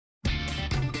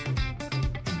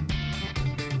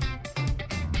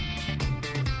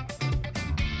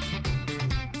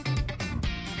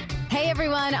Hey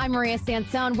everyone, I'm Maria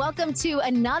Sansone. Welcome to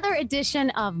another edition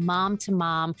of Mom to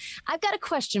Mom. I've got a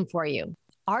question for you.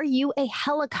 Are you a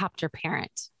helicopter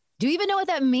parent? Do you even know what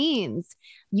that means?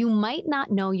 You might not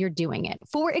know you're doing it.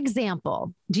 For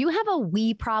example, do you have a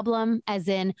we problem? As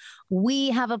in,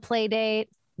 we have a play date,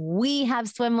 we have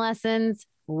swim lessons,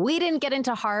 we didn't get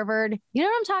into Harvard. You know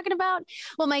what I'm talking about?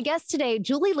 Well, my guest today,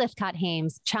 Julie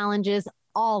Lythcott-Haims, challenges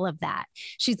all of that.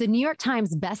 She's the New York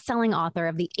Times bestselling author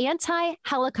of the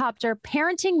Anti-Helicopter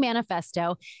Parenting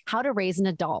Manifesto, How to Raise an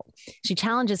Adult. She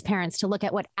challenges parents to look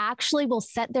at what actually will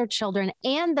set their children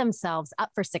and themselves up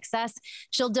for success.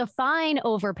 She'll define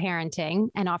overparenting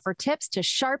and offer tips to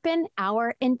sharpen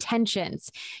our intentions.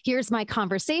 Here's my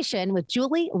conversation with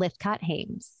Julie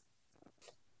Lythcott-Haims.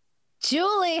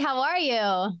 Julie, how are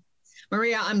you?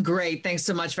 Maria, I'm great. Thanks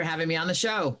so much for having me on the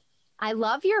show. I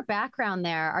love your background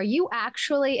there. Are you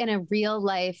actually in a real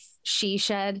life she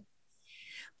shed?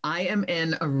 I am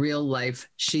in a real life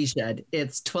she shed.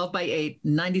 It's 12 by 8,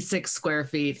 96 square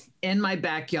feet in my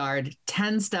backyard,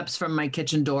 10 steps from my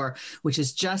kitchen door, which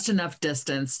is just enough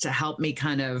distance to help me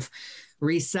kind of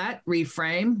reset,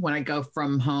 reframe when I go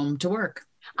from home to work.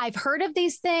 I've heard of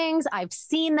these things. I've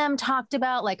seen them talked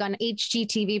about like on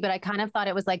HGTV, but I kind of thought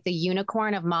it was like the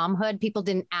unicorn of momhood. People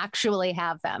didn't actually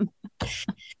have them.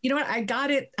 You know what? I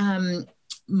got it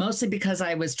mostly because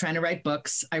I was trying to write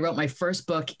books. I wrote my first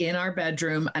book in our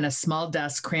bedroom on a small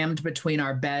desk crammed between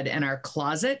our bed and our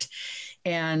closet.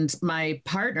 And my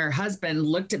husband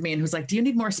looked at me and was like, "Do you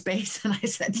need more space?" And I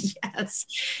said, "Yes."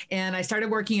 And I started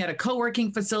working at a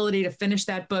co-working facility to finish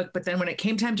that book. But then when it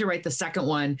came time to write the second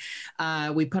one,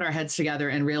 we put our heads together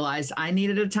and realized I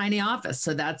needed a tiny office.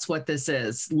 So that's what this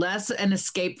is. Less an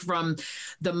escape from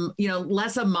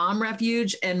less a mom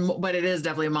refuge, but it is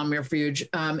definitely a mom refuge,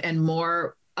 and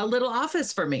more a little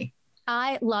office for me.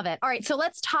 I love it. All right. So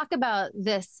let's talk about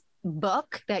this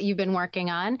book that you've been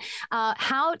working on,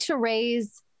 How to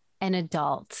Raise an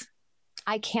Adult.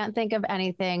 I can't think of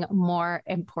anything more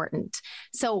important.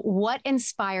 So what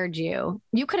inspired you?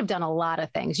 You could have done a lot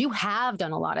of things. You have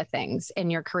done a lot of things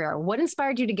in your career. What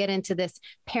inspired you to get into this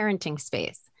parenting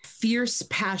space? Fierce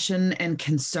passion and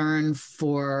concern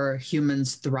for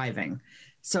humans thriving.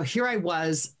 So here I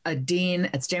was, a dean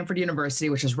at Stanford University,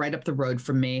 which is right up the road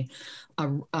from me.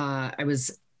 I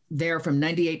was there from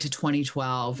 98 to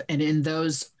 2012. And in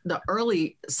the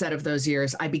early set of those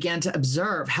years, I began to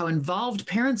observe how involved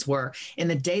parents were in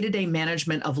the day-to-day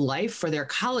management of life for their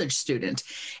college student.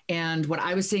 And what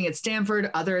I was seeing at Stanford,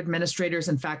 other administrators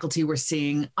and faculty were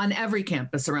seeing on every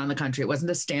campus around the country. It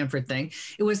wasn't a Stanford thing.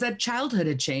 It was that childhood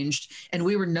had changed. And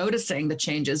we were noticing the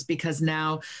changes because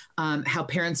now how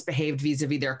parents behaved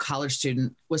vis-a-vis their college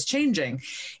student was changing.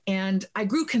 And I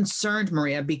grew concerned,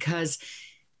 Maria, because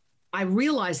I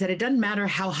realized that it doesn't matter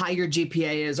how high your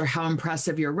GPA is or how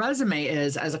impressive your resume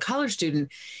is as a college student.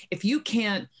 If you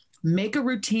can't make a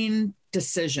routine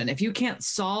decision, if you can't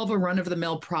solve a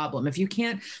run-of-the-mill problem, if you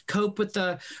can't cope with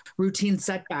the routine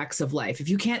setbacks of life, if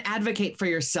you can't advocate for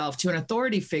yourself to an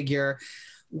authority figure,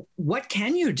 what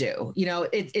can you do? You know,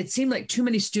 it seemed like too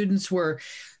many students were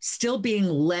still being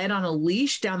led on a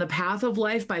leash down the path of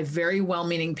life by very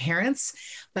well-meaning parents.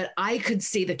 But I could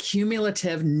see the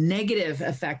cumulative negative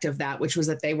effect of that, which was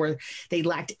that they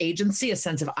lacked agency, a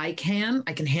sense of I can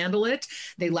handle it.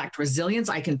 They lacked resilience.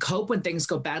 I can cope when things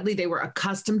go badly. They were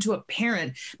accustomed to a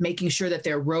parent making sure that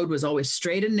their road was always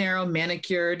straight and narrow,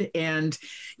 manicured and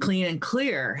clean and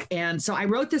clear. And so I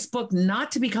wrote this book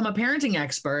not to become a parenting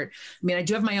expert. I mean, I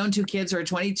do have my own two kids who are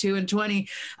 22 and 20.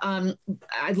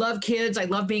 I love kids. I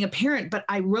love being a parent, but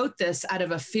I wrote this out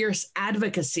of a fierce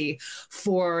advocacy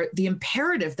for the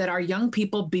imperative that our young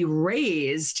people be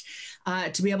raised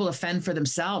to be able to fend for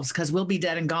themselves, because we'll be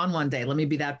dead and gone one day. Let me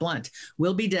be that blunt.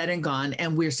 We'll be dead and gone.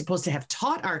 And we're supposed to have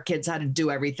taught our kids how to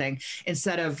do everything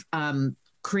instead of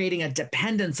creating a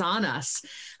dependence on us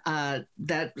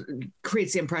that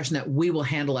creates the impression that we will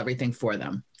handle everything for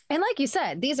them. And like you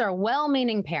said, these are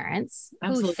well-meaning parents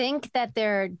who think that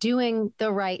they're doing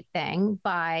the right thing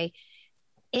by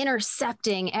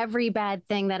intercepting every bad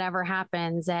thing that ever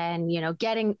happens and,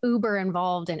 getting uber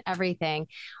involved in everything.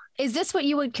 Is this what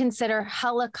you would consider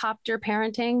helicopter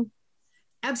parenting?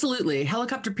 Absolutely.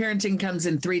 Helicopter parenting comes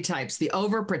in three types. The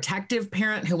overprotective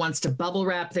parent who wants to bubble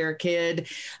wrap their kid,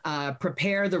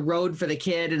 prepare the road for the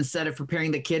kid instead of preparing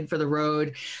the kid for the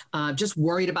road, just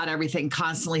worried about everything,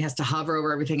 constantly has to hover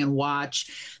over everything and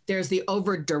watch. There's the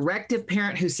over-directive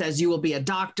parent who says, you will be a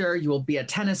doctor, you will be a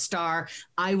tennis star,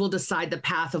 I will decide the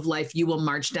path of life you will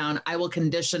march down. I will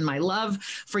condition my love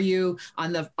for you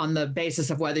on the basis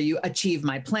of whether you achieve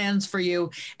my plans for you.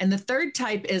 And the third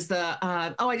type is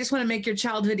I just want to make your child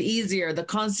childhood easier. The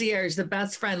concierge, the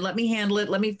best friend, let me handle it.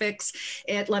 Let me fix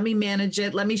it. Let me manage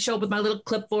it. Let me show up with my little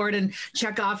clipboard and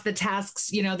check off the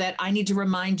tasks, you know, that I need to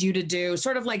remind you to do.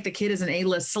 Sort of like the kid is an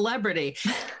A-list celebrity.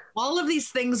 All of these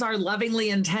things are lovingly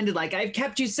intended. Like, I've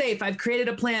kept you safe. I've created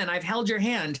a plan. I've held your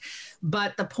hand.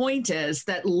 But the point is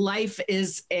that life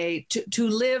is to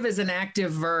live is an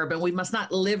active verb, and we must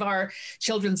not live our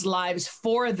children's lives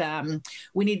for them.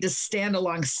 We need to stand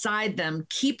alongside them,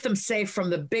 keep them safe from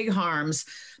the big harms,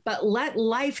 but let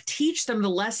life teach them the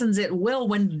lessons it will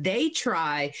when they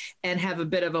try and have a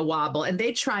bit of a wobble, and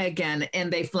they try again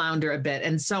and they flounder a bit,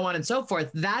 and so on and so forth.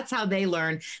 That's how they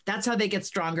learn. That's how they get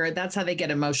stronger. That's how they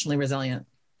get emotionally resilient.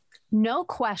 No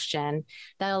question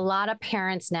that a lot of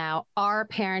parents now are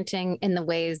parenting in the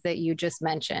ways that you just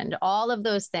mentioned, all of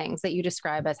those things that you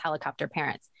describe as helicopter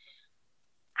parents.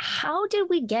 How did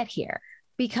we get here?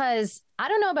 Because I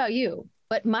don't know about you,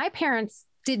 but my parents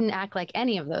didn't act like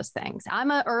any of those things.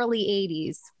 I'm an early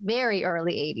 80s, very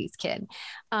early 80s kid.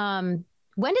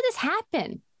 When did this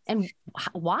happen and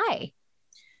why?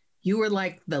 You were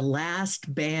like the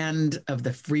last band of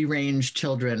the free range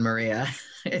children, Maria.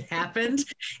 It happened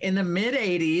in the mid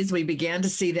 80s. We began to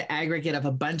see the aggregate of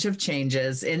a bunch of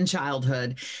changes in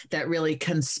childhood that really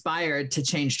conspired to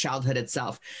change childhood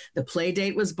itself. The play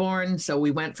date was born. So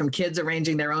we went from kids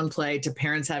arranging their own play to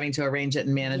parents having to arrange it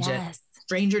and manage it.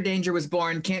 Stranger danger was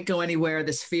born. Can't go anywhere.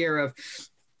 This fear of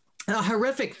a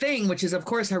horrific thing, which is of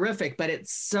course horrific, but it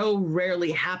so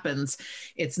rarely happens.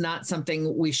 It's not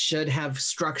something we should have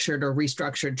structured or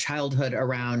restructured childhood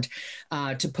around.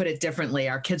 To put it differently,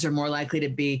 our kids are more likely to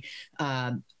be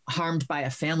harmed by a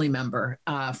family member,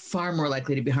 far more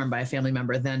likely to be harmed by a family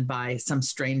member than by some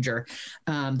stranger.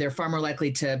 They're far more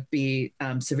likely to be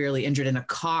severely injured in a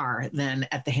car than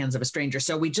at the hands of a stranger.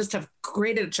 So we just have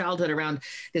created a childhood around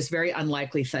this very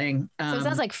unlikely thing. So it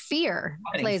sounds like fear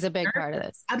plays a big part of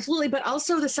this. Absolutely. But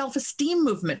also the self-esteem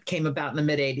movement came about in the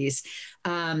mid 80s.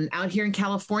 Out here in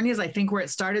California is, I think, where it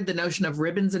started, the notion of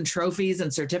ribbons and trophies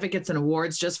and certificates and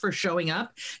awards just for showing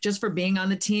up, just for being on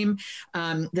the team.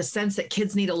 The sense that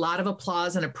kids need a lot of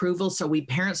applause and approval. So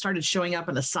parents started showing up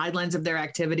on the sidelines of their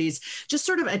activities, just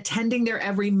sort of attending their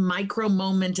every micro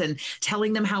moment and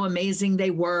telling them how amazing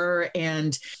they were.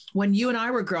 And when you and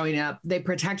I were growing up, they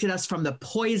protected us from the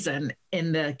poison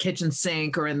in the kitchen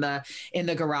sink or in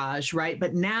the garage, right?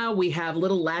 But now we have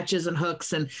little latches and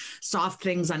hooks and soft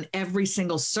things on every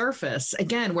single surface.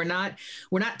 Again, we're not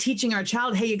teaching our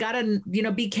child, hey, you gotta,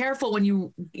 be careful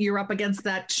when you're up against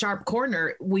that sharp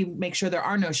corner. We make sure there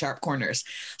are no sharp corners.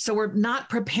 So we're not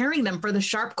preparing them for the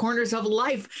sharp corners of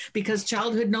life because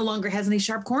childhood no longer has any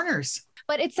sharp corners.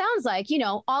 But it sounds like,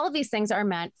 all of these things are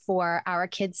meant for our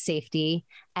kids' safety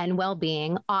and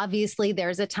well-being. Obviously,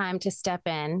 there's a time to step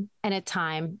in and a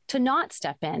time to not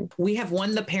step in. We have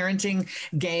won the parenting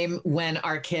game when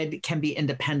our kid can be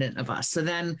independent of us. So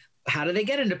then how do they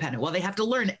get independent? Well, they have to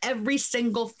learn every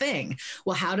single thing.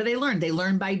 Well, how do they learn? They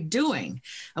learn by doing.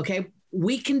 Okay.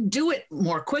 We can do it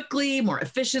more quickly, more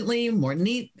efficiently, more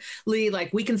neatly.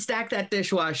 Like, we can stack that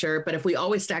dishwasher, but if we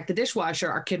always stack the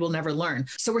dishwasher, our kid will never learn.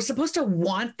 So we're supposed to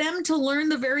want them to learn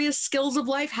the various skills of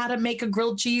life, how to make a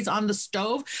grilled cheese on the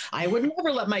stove. I would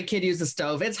never let my kid use the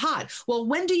stove. It's hot. Well,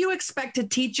 when do you expect to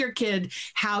teach your kid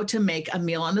how to make a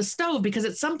meal on the stove? Because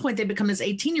at some point they become this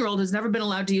 18-year-old who's never been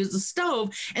allowed to use the stove,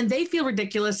 and they feel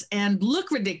ridiculous and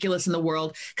look ridiculous in the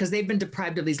world because they've been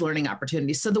deprived of these learning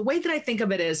opportunities. So the way that I think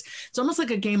of it is, it's almost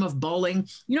like a game of bowling.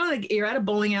 Like, you're at a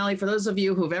bowling alley. For those of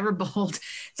you who've ever bowled,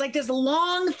 it's like this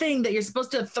long thing that you're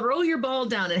supposed to throw your ball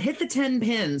down and hit the 10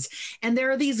 pins. And there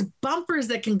are these bumpers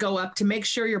that can go up to make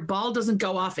sure your ball doesn't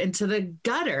go off into the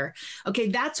gutter. Okay,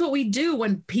 that's what we do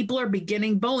when people are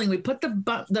beginning bowling. We put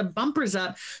the bumpers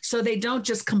up so they don't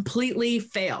just completely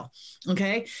fail.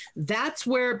 Okay, that's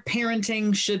where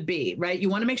parenting should be, right? You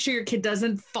want to make sure your kid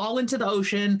doesn't fall into the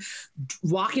ocean,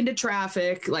 walk into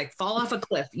traffic, like fall off a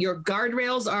cliff. Your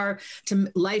guardrails are to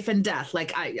life and death.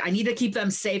 Like, I need to keep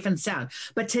them safe and sound.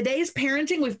 But today's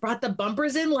parenting, we've brought the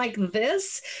bumpers in like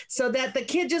this so that the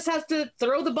kid just has to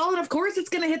throw the ball. And of course it's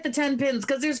going to hit the 10 pins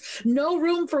because there's no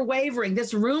room for wavering.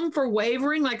 This room for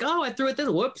wavering, like, oh, I threw it this,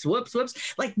 whoops, whoops,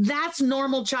 whoops. Like, that's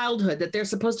normal childhood, that they're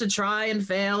supposed to try and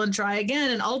fail and try again.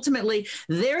 And ultimately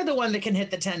they're the one that can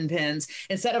hit the 10 pins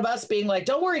instead of us being like,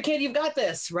 don't worry, kid, you've got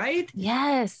this, right?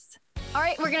 Yes. All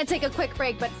right, we're going to take a quick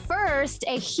break, but first,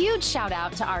 a huge shout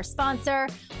out to our sponsor,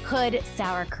 Hood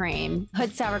Sour Cream.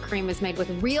 Hood Sour Cream is made with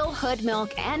real Hood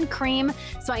milk and cream,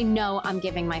 so I know I'm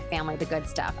giving my family the good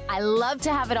stuff. I love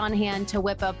to have it on hand to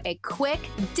whip up a quick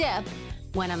dip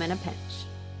when I'm in a pinch.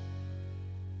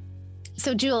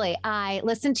 So, Julie, I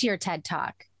listened to your TED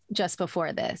Talk just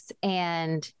before this,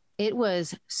 and It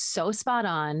was so spot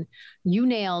on. You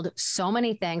nailed so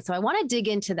many things. So I want to dig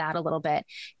into that a little bit.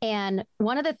 And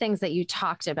one of the things that you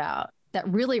talked about that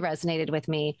really resonated with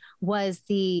me was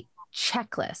the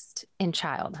checklist in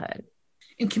childhood.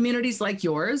 In communities like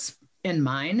yours and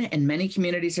mine and many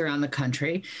communities around the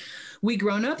country, we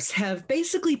grown-ups have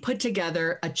basically put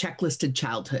together a checklisted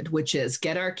childhood, which is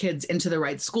get our kids into the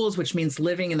right schools, which means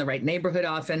living in the right neighborhood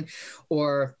often,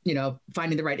 or,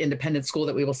 finding the right independent school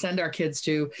that we will send our kids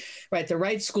to, right? The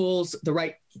right schools, the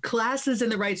right classes in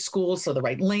the right schools. So the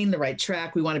right lane, the right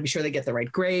track. We want to be sure they get the right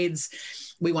grades.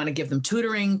 We want to give them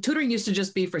tutoring. Tutoring used to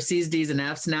just be for C's, D's, and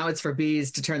F's. Now it's for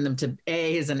B's to turn them to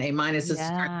A's and A minuses,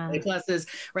 A pluses,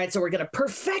 right? So we're going to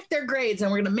perfect their grades and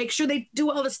we're going to make sure they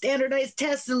do all the standardized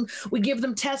tests, and we give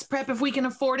them test prep if we can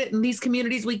afford it. In these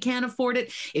communities, we can't afford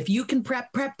it. If you can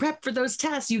prep for those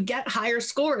tests, you get higher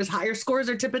scores. Higher scores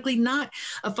are typically not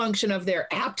a function of their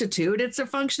aptitude. It's a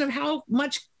function of how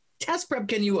much test prep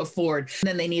can you afford? And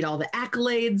then they need all the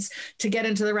accolades to get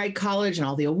into the right college, and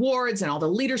all the awards and all the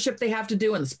leadership they have to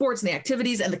do, and the sports and the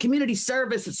activities and the community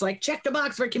service. It's like, check the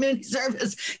box for community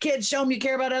service. Kids, show them you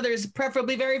care about others,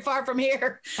 preferably very far from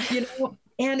here,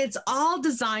 And it's all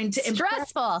designed to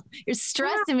stressful. You're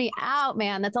stressing me out,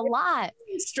 man. That's a lot.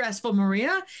 Stressful,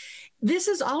 Maria. This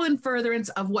is all in furtherance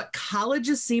of what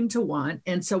colleges seem to want.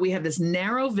 And so we have this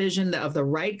narrow vision of the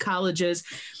right colleges.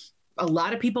 A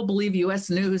lot of people believe U.S.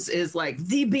 News is like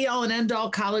the be-all and end-all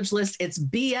college list. It's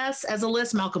BS as a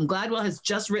list. Malcolm Gladwell has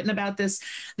just written about this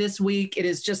week. It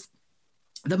is just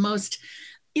the most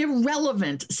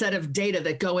irrelevant set of data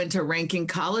that go into ranking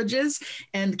colleges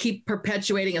and keep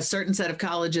perpetuating a certain set of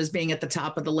colleges being at the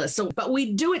top of the list. So, but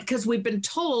we do it because we've been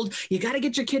told you got to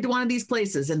get your kid to one of these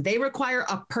places, and they require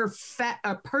a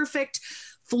perfect,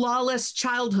 flawless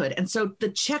childhood. And so the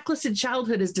checklisted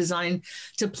childhood is designed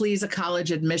to please a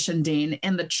college admission dean.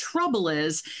 And the trouble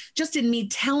is, just in me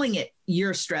telling it,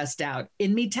 you're stressed out.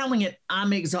 In me telling it,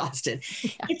 I'm exhausted.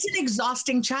 Yeah. It's an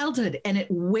exhausting childhood, and it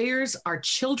wears our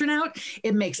children out.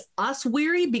 It makes us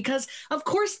weary because, of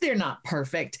course, they're not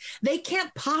perfect. They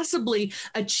can't possibly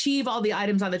achieve all the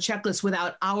items on the checklist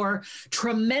without our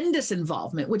tremendous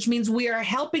involvement, which means we are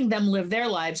helping them live their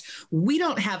lives. We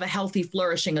don't have a healthy,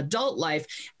 flourishing adult life.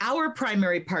 Our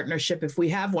primary partnership, if we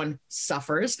have one,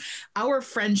 suffers. Our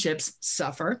friendships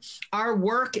suffer. Our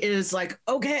work is like,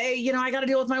 okay, I got to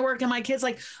deal with my work and my kids.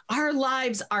 Like, our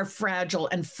lives are fragile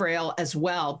and frail as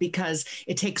well, because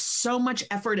it takes so much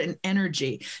effort and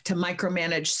energy to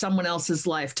micromanage someone else's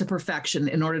life to perfection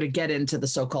in order to get into the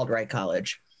so-called right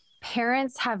college.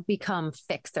 Parents have become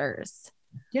fixers.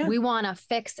 Yeah. We want to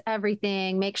fix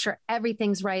everything, make sure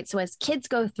everything's right. So as kids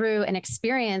go through and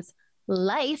experience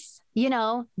life,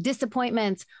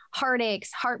 disappointments,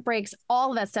 heartaches, heartbreaks,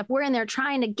 all of that stuff, we're in there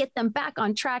trying to get them back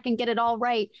on track and get it all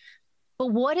right. But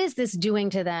what is this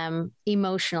doing to them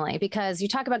emotionally? Because you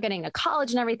talk about getting to college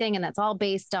and everything, and that's all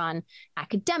based on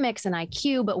academics and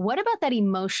IQ. But what about that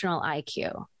emotional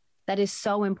IQ? That is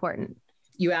so important.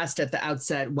 You asked at the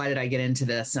outset, why did I get into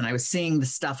this? And I was seeing the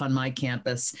stuff on my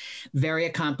campus, very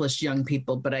accomplished young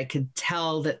people, but I could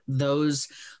tell that those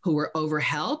who were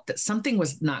overhelped, that something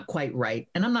was not quite right.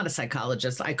 And I'm not a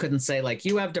psychologist. I couldn't say like,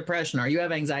 you have depression or you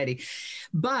have anxiety,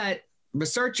 but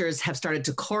researchers have started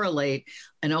to correlate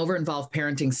an over-involved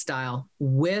parenting style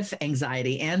with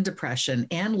anxiety and depression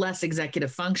and less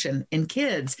executive function in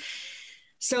kids.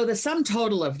 So the sum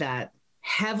total of that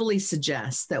heavily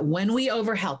suggests that when we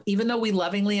overhelp, even though we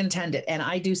lovingly intend it, and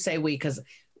I do say we, because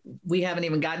we haven't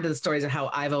even gotten to the stories of how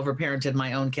I've overparented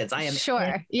my own kids. I am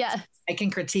sure. Yeah. I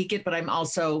can critique it, but I'm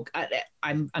also,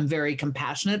 I'm very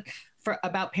compassionate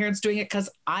about parents doing it because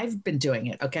I've been doing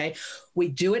it. Okay. We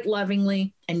do it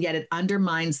lovingly, and yet it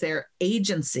undermines their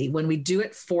agency. When we do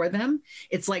it for them,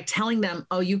 it's like telling them,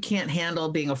 oh, you can't handle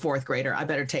being a fourth grader. I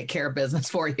better take care of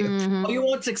business for you. Mm-hmm. Oh, you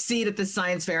won't succeed at this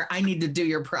science fair. I need to do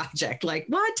your project. Like,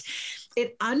 what?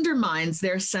 It undermines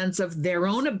their sense of their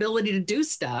own ability to do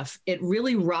stuff. It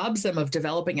really robs them of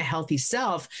developing a healthy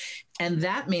self. And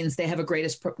that means they have a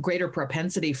greater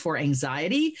propensity for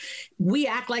anxiety. We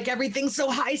act like everything's so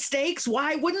high stakes.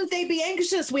 Why wouldn't they be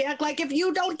anxious? We act like if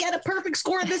you don't get a perfect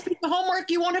score on this piece of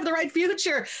homework, you won't have the right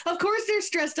future. Of course, they're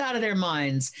stressed out of their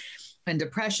minds. And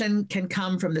depression can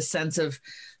come from the sense of,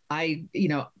 I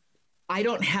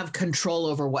don't have control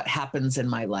over what happens in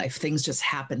my life. Things just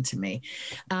happen to me.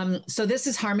 So this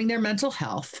is harming their mental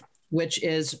health, which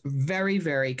is very,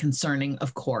 very concerning,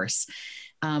 of course.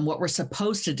 What we're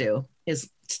supposed to do is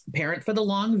parent for the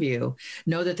long view,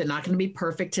 know that they're not going to be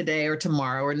perfect today or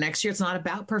tomorrow or next year. It's not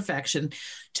about perfection.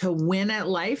 To win at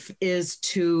life is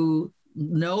to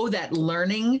know that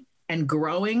learning and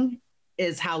growing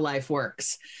is how life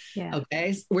works. Yeah.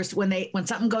 Okay. When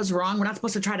something goes wrong, we're not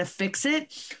supposed to try to fix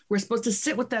it. We're supposed to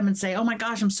sit with them and say, oh my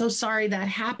gosh, I'm so sorry that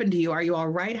happened to you. Are you all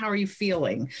right? How are you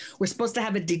feeling? We're supposed to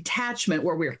have a detachment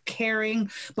where we're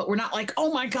caring, but we're not like,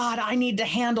 oh my God, I need to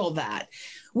handle that.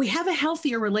 We have a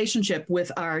healthier relationship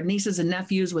with our nieces and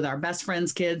nephews, with our best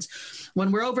friends' kids.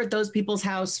 When we're over at those people's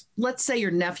house, let's say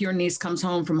your nephew or niece comes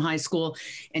home from high school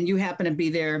and you happen to be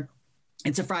there.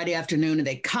 It's a Friday afternoon and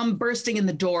they come bursting in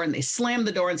the door and they slam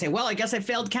the door and say, well, I guess I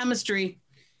failed chemistry.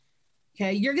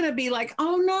 Okay, you're going to be like,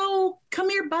 oh no, come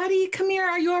here, buddy. Come here.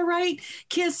 Are you all right?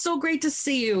 Kiss, so great to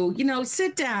see you.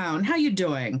 Sit down. How you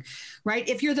doing? Right?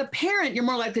 If you're the parent, you're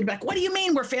more likely to be like, what do you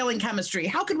mean we're failing chemistry?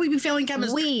 How could we be failing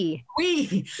chemistry?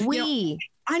 We.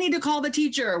 I need to call the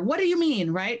teacher. What do you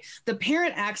mean? Right? The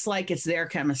parent acts like it's their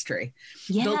chemistry.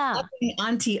 Yeah. The loving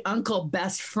auntie, uncle,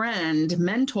 best friend,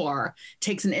 mentor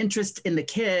takes an interest in the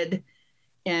kid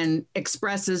and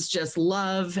expresses just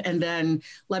love. And then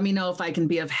let me know if I can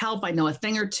be of help. I know a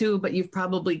thing or two, but you've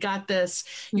probably got this.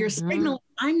 You're signaling,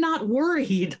 I'm not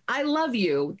worried. I love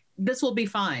you. This will be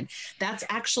fine. That's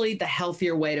actually the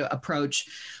healthier way to approach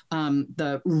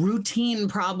the routine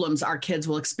problems our kids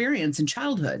will experience in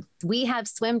childhood. We have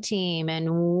swim team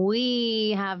and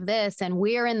we have this and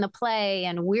we're in the play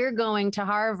and we're going to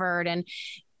Harvard and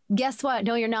guess what?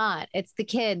 No, you're not. It's the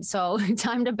kids. So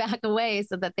time to back away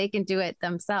so that they can do it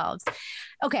themselves.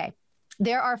 Okay.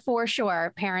 There are for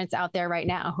sure parents out there right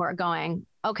now who are going,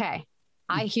 okay,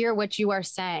 I hear what you are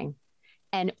saying.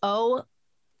 And oh,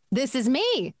 this is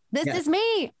me. This is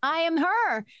me. I am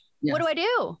her. Yes. What do I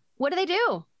do? What do they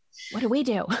do? What do we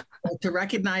do? Well, to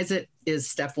recognize it is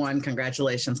step one.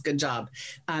 Congratulations. Good job.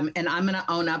 And I'm going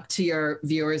to own up to your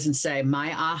viewers and say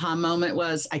my aha moment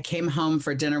was I came home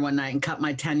for dinner one night and cut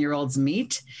my 10-year-old's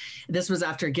meat. This was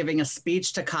after giving a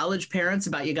speech to college parents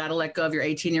about you got to let go of your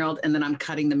 18-year-old. And then I'm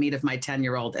cutting the meat of my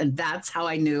 10-year-old. And that's how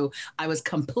I knew I was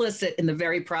complicit in the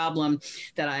very problem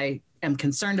that I am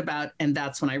concerned about. And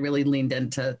that's when I really leaned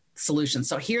into solutions.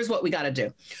 So here's what we got to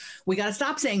do. We got to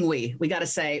stop saying we got to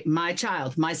say my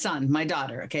child, my son, my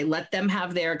daughter. Okay. Let them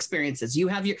have their experiences. You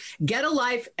have get a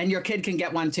life and your kid can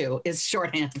get one too is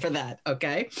shorthand for that.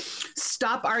 Okay.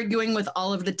 Stop arguing with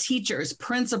all of the teachers,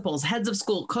 principals, heads of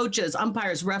school, coaches,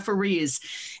 umpires, referees,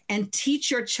 and teach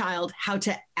your child how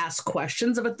to ask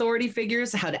questions of authority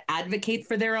figures, how to advocate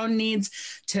for their own needs,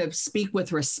 to speak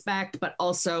with respect, but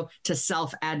also to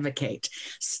self-advocate.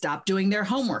 Stop doing their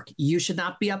homework. You should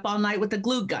not be up all night with a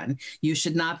glue gun. You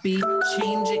should not be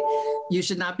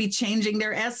changing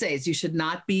their essays. You should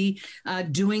not be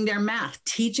doing their math.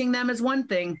 Teaching them is one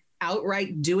thing.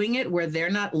 Outright doing it where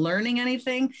they're not learning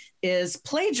anything is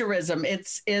plagiarism.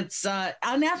 It's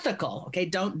unethical. Okay,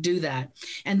 don't do that.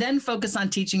 And then focus on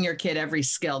teaching your kid every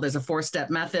skill. There's a 4-step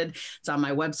method. It's on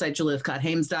my website,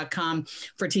 Lythcott-Haims.com,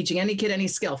 for teaching any kid any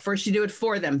skill. First, you do it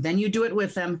for them. Then you do it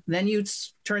with them. Then you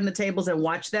turn the tables and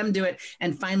watch them do it.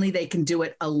 And finally, they can do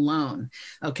it alone.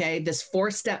 Okay, this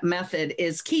 4-step method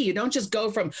is key. You don't just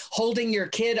go from holding your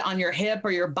kid on your hip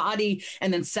or your body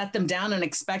and then set them down and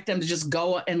expect them to just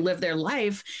go and live their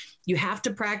life. You have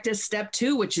to practice step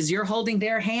 2, which is you're holding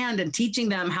their hand and teaching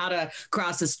them how to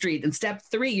cross the street. And step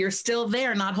 3, you're still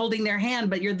there, not holding their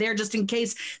hand, but you're there just in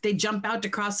case they jump out to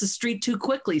cross the street too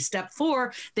quickly. Step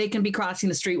 4, they can be crossing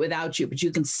the street without you, but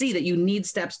you can see that you need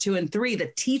steps 2 and 3,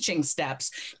 the teaching steps,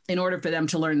 in order for them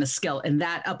to learn the skill. And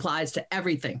that applies to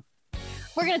everything.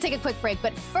 We're going to take a quick break,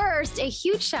 but first, a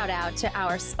huge shout out to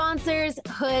our sponsors,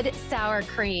 Hood Sour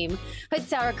Cream. Hood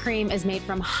Sour Cream is made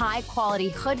from high quality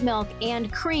Hood milk and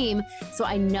cream, so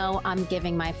I know I'm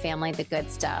giving my family the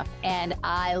good stuff. And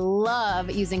I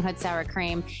love using Hood Sour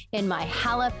Cream in my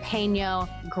jalapeno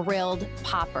grilled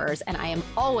poppers, and I am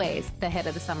always the hit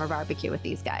of the summer barbecue with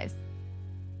these guys.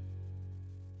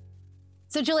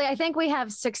 So, Julie, I think we have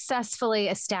successfully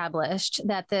established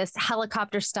that this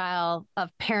helicopter style of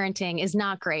parenting is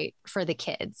not great for the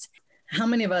kids. How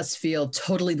many of us feel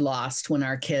totally lost when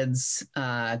our kids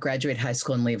graduate high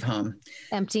school and leave home?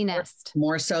 Empty nest.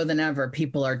 More so than ever,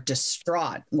 people are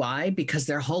distraught. Why? Because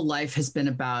their whole life has been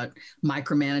about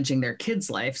micromanaging their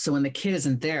kid's life. So when the kid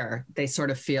isn't there, they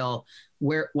sort of feel,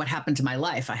 what happened to my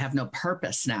life? I have no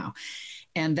purpose now.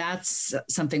 And that's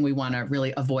something we want to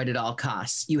really avoid at all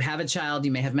costs. You have a child,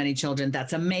 you may have many children.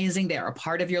 That's amazing. They are a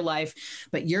part of your life,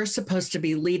 but you're supposed to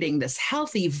be leading this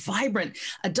healthy, vibrant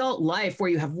adult life where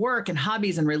you have work and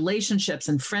hobbies and relationships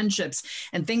and friendships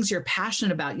and things you're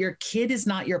passionate about. Your kid is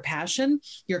not your passion.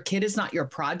 Your kid is not your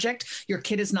project. Your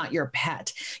kid is not your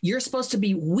pet. We are supposed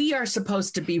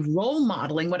to be role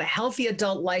modeling what a healthy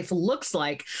adult life looks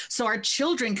like so our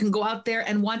children can go out there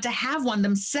and want to have one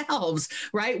themselves,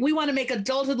 right? We want to make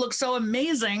adulthood looks so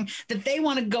amazing that they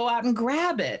want to go out and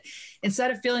grab it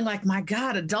instead of feeling like, my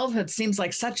God, adulthood seems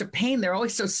like such a pain. They're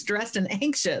always so stressed and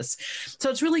anxious. So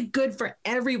it's really good for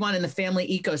everyone in the family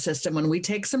ecosystem when we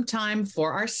take some time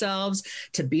for ourselves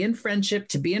to be in friendship,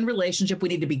 to be in relationship. We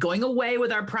need to be going away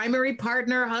with our primary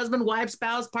partner, husband, wife,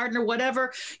 spouse, partner,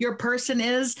 whatever your person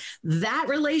is. That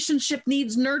relationship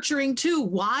needs nurturing too.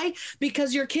 Why?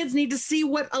 Because your kids need to see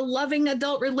what a loving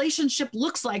adult relationship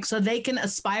looks like so they can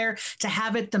aspire to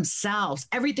have it themselves.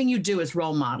 Everything you do is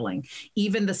role modeling,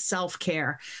 even the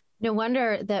self-care. No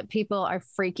wonder that people are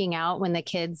freaking out when the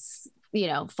kids,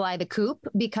 fly the coop,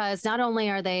 because not only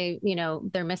are they,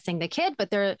 they're missing the kid, but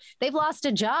they've lost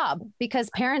a job because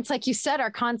parents, like you said,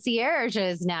 are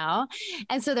concierges now.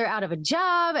 And so they're out of a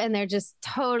job and they're just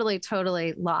totally,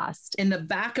 totally lost. In the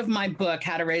back of my book,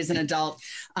 How to Raise an Adult,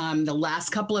 the last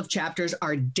couple of chapters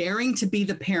are daring to be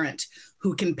the parent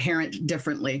who can parent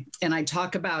differently. And I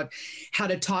talk about how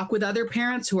to talk with other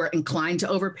parents who are inclined to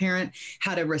overparent,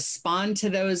 how to respond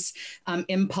to those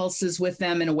impulses with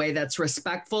them in a way that's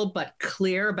respectful, but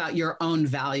clear about your own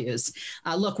values.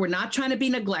 Look, we're not trying to be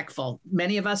neglectful.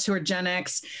 Many of us who are Gen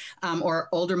X or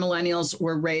older millennials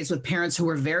were raised with parents who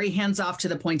were very hands-off to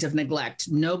the point of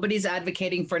neglect. Nobody's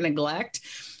advocating for neglect.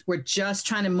 We're just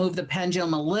trying to move the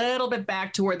pendulum a little bit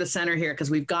back toward the center here, because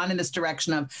we've gone in this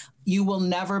direction of you will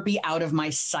never be out of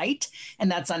my sight.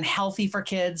 And that's unhealthy for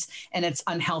kids and it's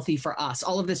unhealthy for us.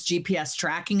 All of this GPS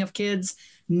tracking of kids,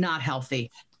 not healthy.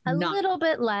 A little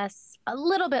bit less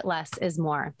is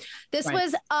more. This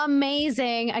was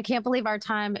amazing. I can't believe our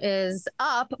time is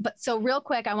up. But so real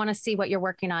quick, I want to see what you're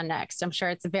working on next. I'm sure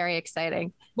it's very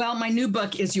exciting. Well, my new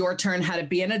book is Your Turn, How to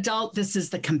Be an Adult. This is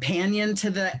the companion to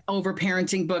the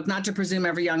overparenting book. Not to presume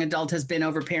every young adult has been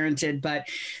overparented, but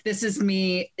this is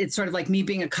me. It's sort of like me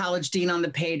being a college dean on the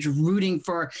page, rooting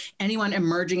for anyone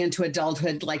emerging into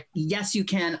adulthood. Like, yes, you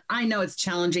can. I know it's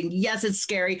challenging. Yes, it's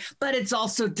scary, but it's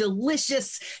also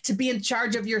delicious to be in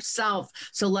charge of yourself.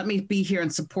 So let me be here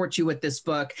and support you with this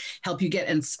book, help you get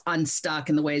unstuck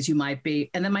in the ways you might be.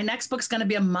 And then my next book's going to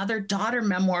be a mother-daughter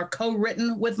memoir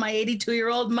co-written with my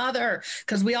 82-year-old mother,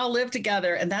 because we all live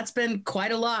together. And that's been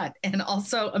quite a lot and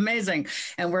also amazing.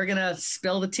 And we're going to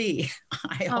spill the tea.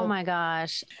 Oh my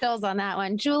gosh. Spills on that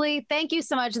one. Julie, thank you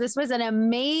so much. This was an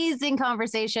amazing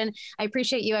conversation. I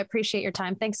appreciate you. I appreciate your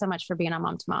time. Thanks so much for being on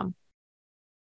Mom to Mom.